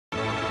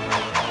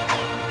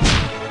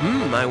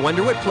I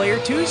wonder what player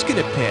two's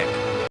gonna pick.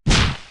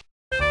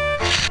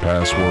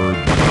 Password.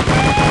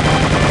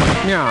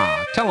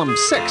 Yeah, tell him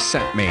 6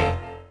 sent me.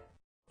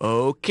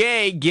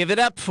 Okay, give it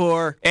up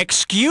for...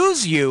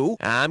 Excuse you?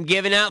 I'm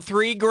giving out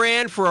 $3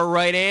 grand for a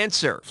right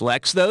answer.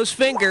 Flex those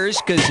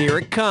fingers, 'cause here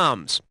it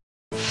comes.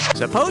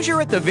 Suppose you're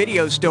at the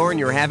video store and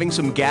you're having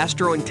some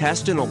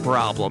gastrointestinal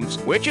problems.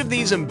 Which of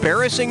these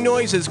embarrassing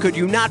noises could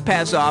you not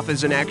pass off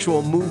as an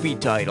actual movie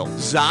title?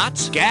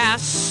 Zotz,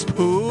 gas,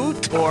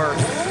 poot, or...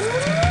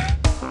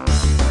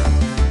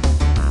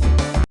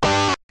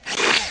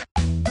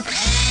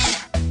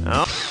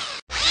 Oh.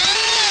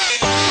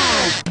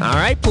 All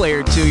right,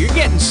 player two, you're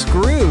getting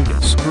screwed.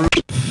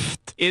 Screwed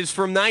is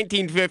from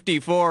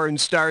 1954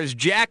 and stars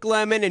Jack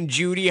Lemmon and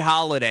Judy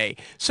Holliday.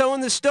 So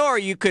in the store,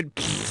 you could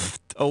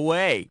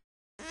away.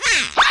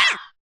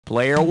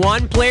 Player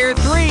one, player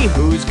three,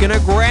 who's gonna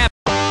grab?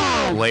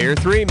 Player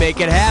three, make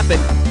it happen.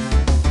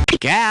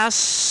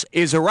 Gas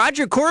is a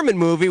Roger Corman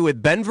movie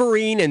with Ben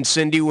Vereen and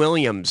Cindy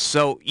Williams.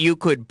 So you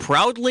could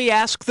proudly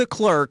ask the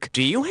clerk,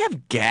 do you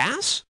have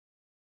gas?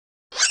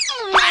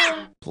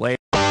 Player.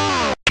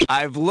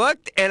 I've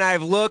looked and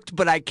I've looked,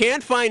 but I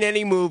can't find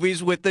any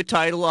movies with the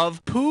title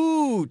of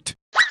Poot.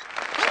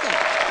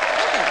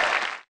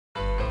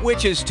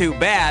 Which is too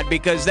bad,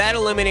 because that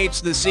eliminates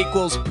the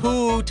sequels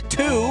Poot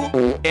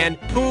 2 and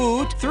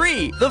Poot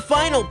 3, the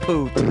final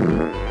Poot.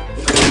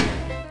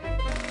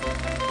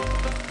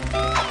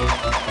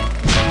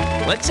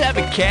 Let's have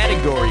a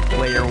category,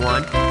 player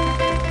one.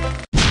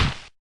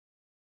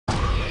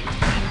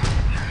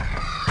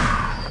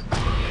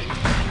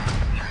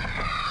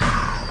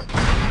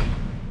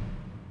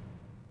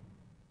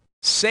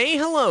 Say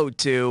hello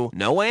to...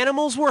 No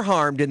animals were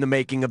harmed in the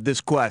making of this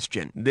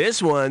question.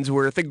 This one's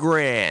worth $1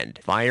 grand.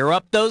 Fire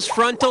up those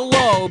frontal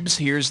lobes.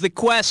 Here's the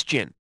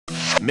question.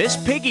 Miss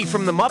Piggy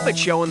from The Muppet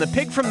Show and the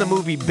pig from the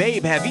movie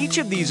Babe have each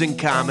of these in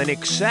common,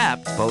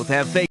 except both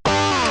have fake...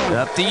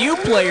 Up to you,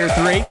 player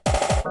three.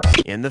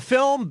 In the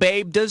film,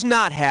 Babe does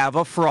not have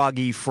a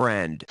froggy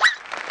friend.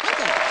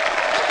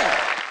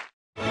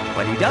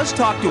 But he does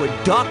talk to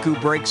a duck who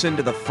breaks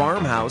into the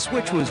farmhouse,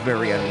 which was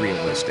very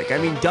unrealistic. I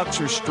mean, ducks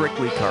are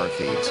strictly car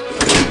thieves.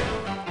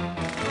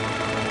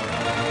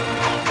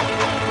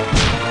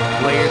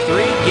 Player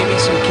three, give me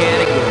some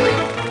category.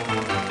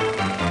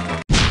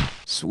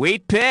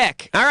 Sweet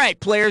pick. All right,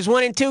 players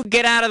one and two,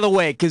 get out of the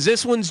way, because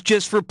this one's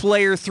just for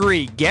player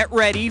three. Get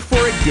ready for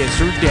a dis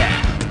or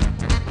dat.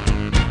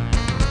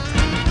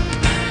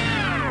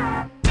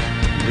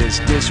 This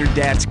dis or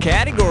dat's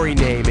category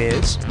name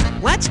is...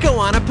 Let's go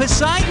on a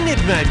Poseidon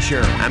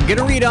adventure. I'm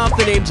gonna read off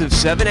the names of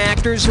 7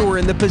 actors who are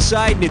in the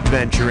Poseidon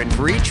adventure, and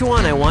for each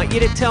one I want you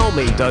to tell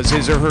me, does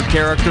his or her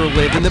character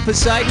live in the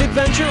Poseidon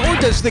adventure, or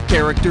does the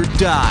character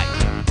die?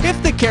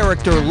 If the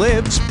character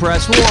lives,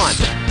 press 1.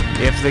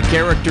 If the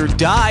character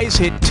dies,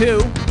 hit 2.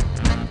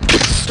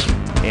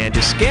 And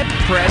to skip,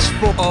 press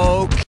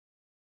 4.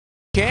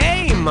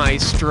 Okay,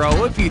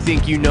 maestro, if you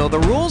think you know the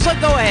rules, I'll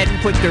go ahead and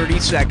put 30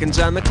 seconds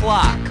on the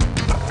clock.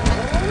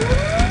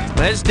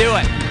 Let's do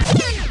it.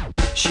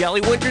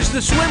 Shelley Winters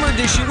the swimmer,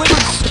 does she live?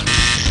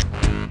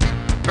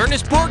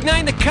 Ernest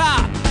Borgnine the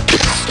cop.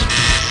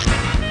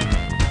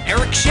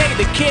 Eric Shea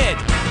the kid.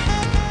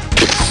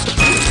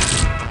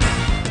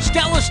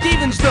 Stella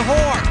Stevens the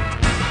whore.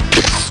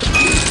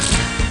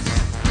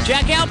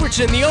 Jack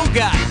Albertson the old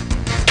guy.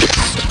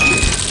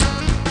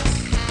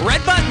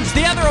 Red Buttons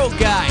the other old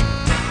guy.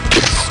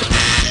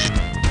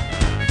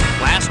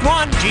 Last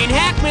one, Gene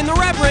Hackman the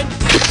Reverend.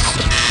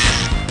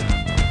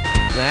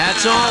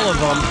 That's all of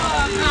them.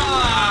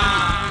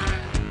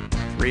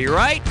 3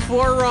 right,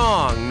 4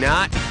 wrong.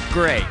 Not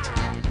great.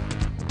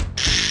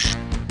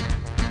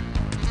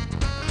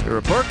 The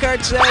report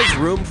card says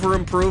room for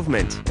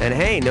improvement. And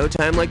hey, no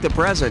time like the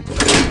present.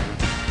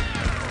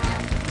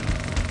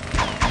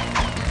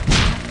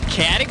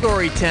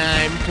 Category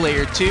time,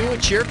 player 2,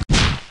 it's your...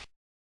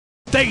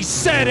 They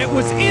said it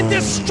was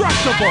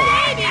indestructible!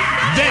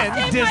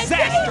 Then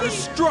disaster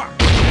struck!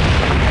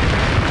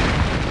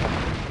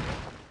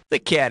 The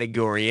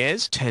category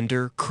is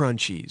Tender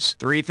Crunchies.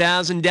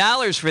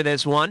 $3,000 for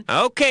this one.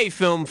 Okay,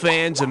 film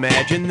fans,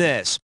 imagine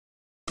this.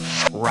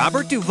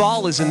 Robert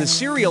Duvall is in the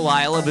cereal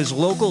aisle of his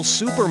local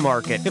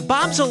supermarket. If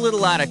Bob's a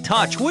little out of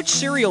touch, which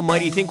cereal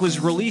might he think was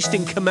released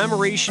in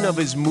commemoration of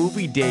his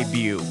movie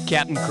debut?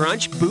 Captain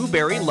Crunch, Boo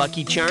Berry,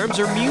 Lucky Charms,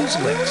 or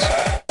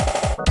Mueslix?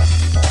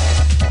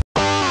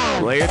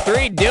 Player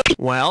 3, do it.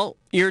 Well,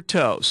 you're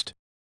toast.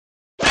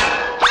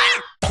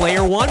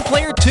 Player 1,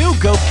 player 2,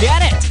 go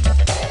get it!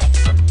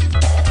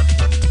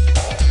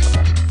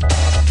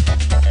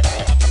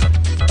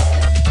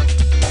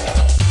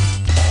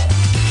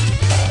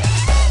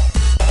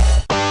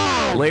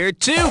 Player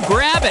 2,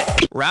 grab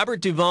it!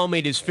 Robert Duvall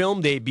made his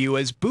film debut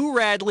as Boo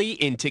Radley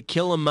in To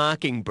Kill a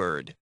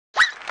Mockingbird.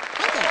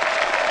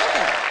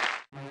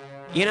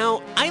 You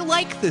know, I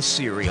like the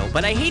cereal,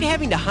 but I hate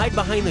having to hide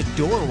behind the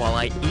door while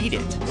I eat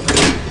it.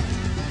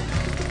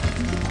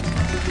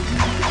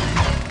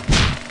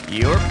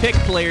 Your pick,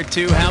 player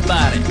 2, how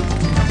about it?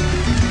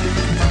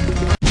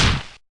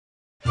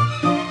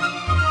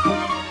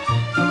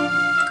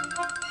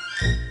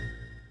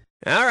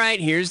 right,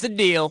 here's the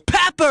deal.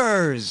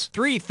 Peppers!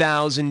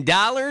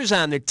 $3,000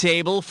 on the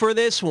table for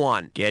this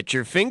one. Get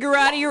your finger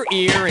out of your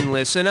ear and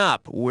listen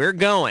up. We're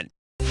going.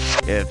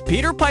 If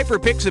Peter Piper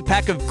picks a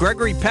pack of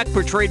Gregory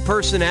Peck-portrayed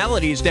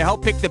personalities to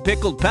help pick the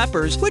pickled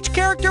peppers, which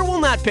character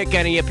will not pick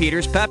any of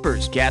Peter's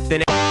peppers?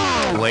 Captain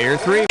A. Player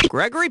 3.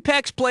 Gregory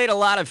Peck's played a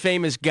lot of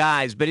famous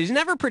guys, but he's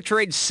never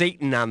portrayed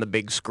Satan on the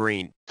big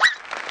screen.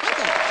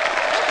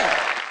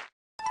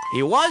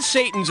 He was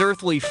Satan's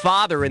earthly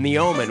father in The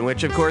Omen,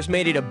 which of course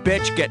made it a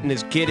bitch getting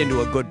his kid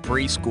into a good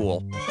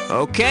preschool.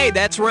 Okay,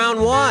 that's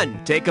round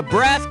 1. Take a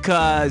breath,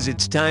 cause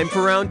it's time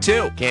for round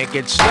 2. Can't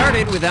get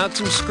started without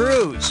some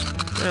screws.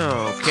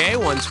 Okay,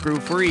 1 screw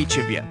for each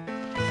of you.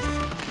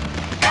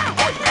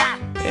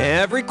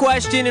 Every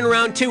question in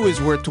round 2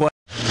 is worth 12.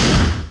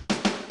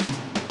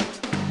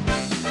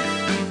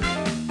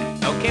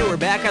 Okay, we're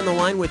back on the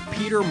line with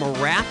Peter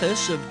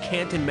Marathis of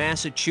Canton,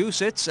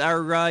 Massachusetts.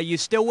 Are you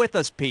still with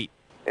us, Pete?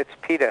 It's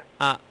Peta.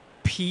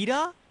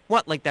 Peta?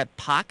 What, like that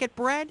pocket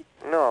bread?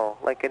 No,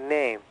 like a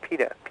name.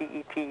 Peta.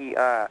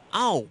 P-E-T-E-R.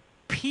 Oh,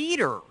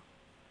 Peter.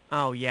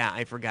 Oh, yeah,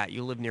 I forgot.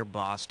 You live near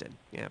Boston.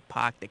 Yeah,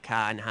 Park the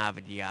car in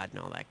Harvard Yard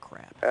and all that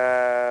crap.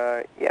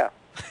 Yeah.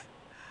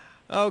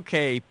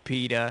 Okay,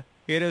 Peta,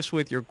 hit us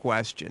with your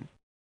question.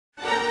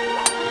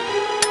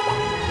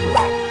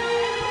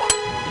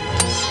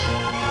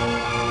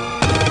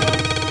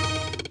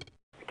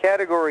 The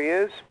category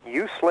is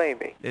You Slay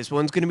Me. This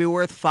one's going to be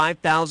worth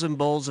 5,000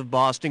 bowls of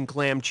Boston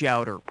clam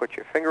chowder. Put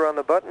your finger on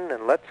the button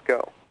and let's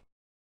go.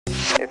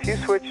 If you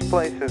switch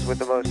places with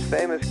the most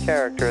famous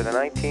character of the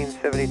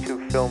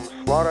 1972 film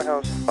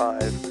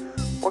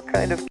Slaughterhouse-5, what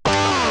kind of...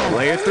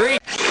 Player 3.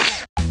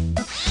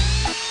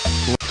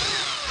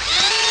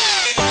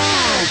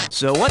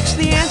 So what's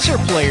the answer,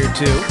 Player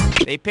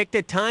 2? They picked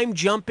a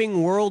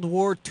time-jumping World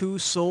War II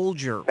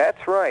soldier.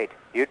 That's right.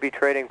 You'd be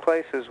trading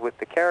places with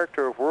the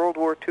character of World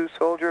War II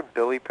soldier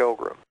Billy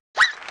Pilgrim.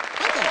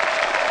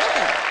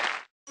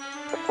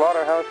 The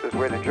slaughterhouse is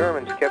where the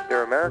Germans kept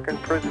their American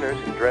prisoners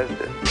in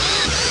Dresden.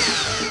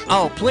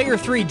 Oh, Player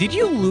 3, did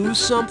you lose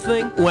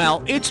something?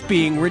 Well, it's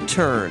being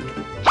returned.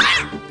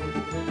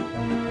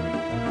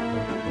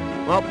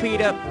 Well,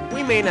 Peta,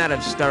 we may not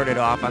have started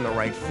off on the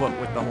right foot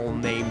with the whole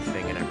name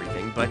thing and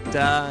everything, but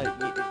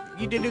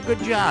you did a good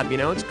job, you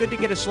know? It's good to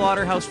get a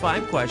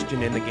Slaughterhouse-5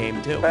 question in the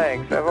game, too.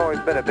 Thanks. I've always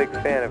been a big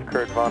fan of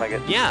Kurt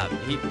Vonnegut. Yeah,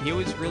 he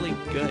was really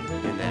good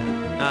in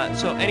that.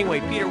 So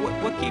anyway, Peter,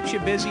 what keeps you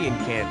busy in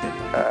Canton?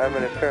 I'm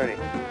an attorney.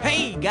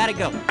 Hey, gotta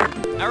go.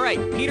 All right,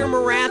 Peter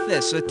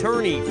Marathis,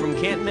 attorney from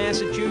Canton,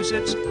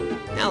 Massachusetts.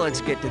 Now let's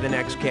get to the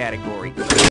next category.